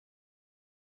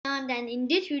Ishanth, and in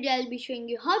this video I'll be showing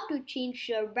you how to change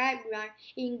your background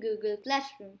in Google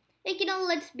Classroom. Okay, now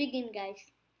let's begin, guys.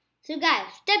 So guys,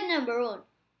 step number 1,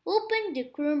 open the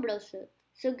Chrome browser.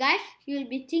 So guys, you'll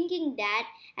be thinking that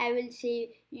I will say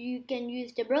you can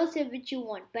use the browser which you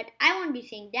want, but I won't be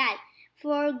saying that.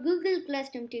 For Google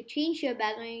Classroom to change your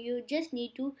background, you just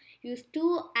need to use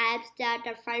two apps that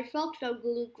are Firefox or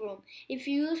Google Chrome. If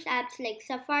you use apps like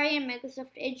Safari and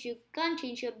Microsoft Edge, you can't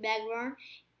change your background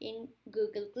in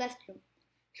Google Classroom.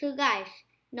 So guys,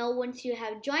 now once you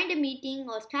have joined a meeting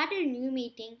or started a new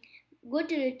meeting, go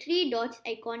to the three dots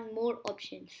icon, more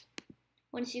options.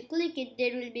 Once you click it,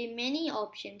 there will be many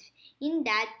options. In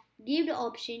that, give the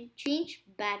option change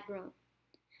background.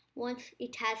 Once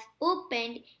it has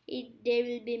opened, there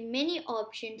will be many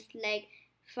options like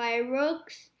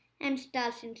fireworks and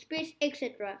stars in space,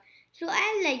 etc. So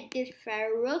I like this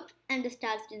fireworks and the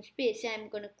stars in space, so I'm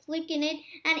gonna click in it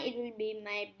and it will be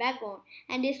my background.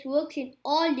 And this works in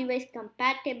all device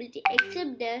compatibility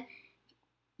except the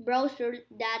browser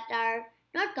that are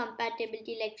not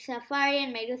compatibility, like Safari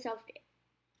and Microsoft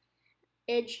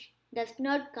Edge does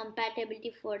not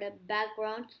compatibility for the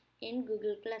backgrounds in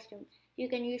Google Classroom. You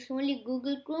can use only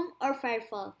Google Chrome or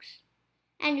Firefox,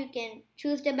 and you can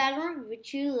choose the background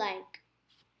which you like.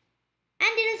 And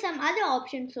there are some other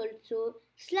options also.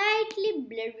 Slightly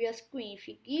blur your screen. If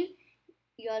you give,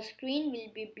 your screen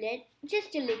will be blurred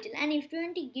just a little, and if you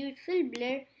want to give it full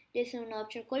blur, there's an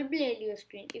option called blur your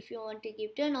screen. If you want to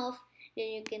give turn off, then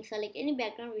you can select any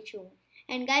background which you want.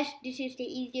 And guys, this is the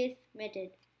easiest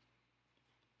method.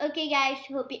 Okay guys,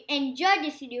 hope you enjoyed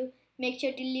this video. Make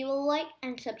sure to leave a like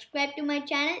and subscribe to my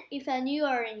channel if you are new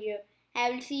around here.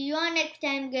 I will see you on next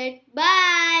time.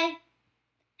 Goodbye.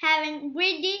 Have a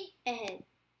great day ahead.